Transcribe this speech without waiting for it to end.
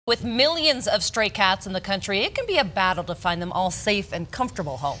With millions of stray cats in the country, it can be a battle to find them all safe and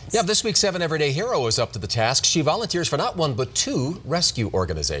comfortable homes. Yeah, this week's 7 Everyday hero is up to the task. She volunteers for not one but two rescue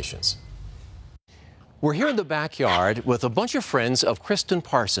organizations. We're here in the backyard with a bunch of friends of Kristin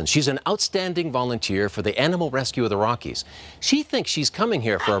Parsons. She's an outstanding volunteer for the Animal Rescue of the Rockies. She thinks she's coming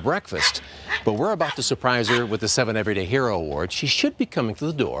here for a breakfast, but we're about to surprise her with the 7 Everyday Hero Award. She should be coming to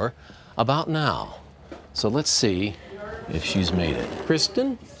the door about now. So let's see if she's made it.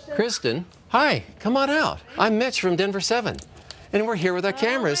 Kristin, hi, come on out. I'm Mitch from Denver 7. And we're here with our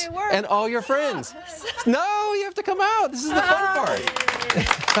cameras and all your friends. No, you have to come out. This is the fun part.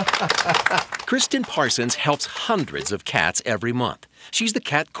 Kristin Parsons helps hundreds of cats every month. She's the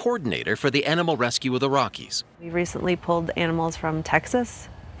cat coordinator for the Animal Rescue of the Rockies. We recently pulled animals from Texas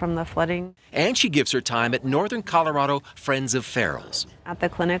from the flooding. And she gives her time at Northern Colorado Friends of Ferals. At the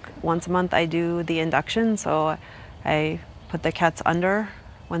clinic, once a month, I do the induction, so I put the cats under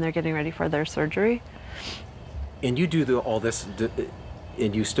when they're getting ready for their surgery. And you do all this,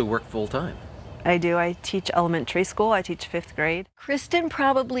 and you still work full time? I do. I teach elementary school. I teach 5th grade. Kristin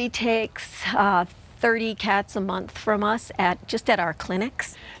probably takes 30 cats a month from us just at our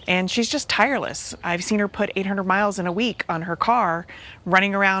clinics. And she's just tireless. I've seen her put 800 miles in a week on her car,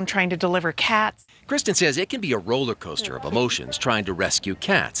 running around trying to deliver cats. Kristin says it can be a roller coaster of emotions trying to rescue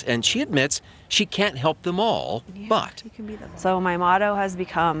cats, and she admits she can't help them all, but... So my motto has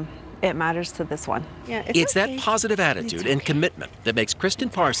become, it matters to this one. Yeah, it's that positive attitude and commitment that makes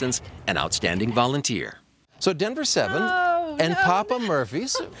Kristin Parsons an outstanding volunteer. So Denver 7 and Papa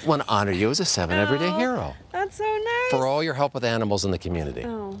Murphy's want to honor you as a 7 Everyday hero. That's so nice. For all your help with animals in the community.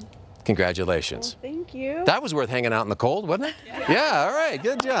 Oh. Congratulations. Thank you. That was worth hanging out in the cold, wasn't it? Yeah, all right.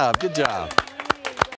 Good job. Good job.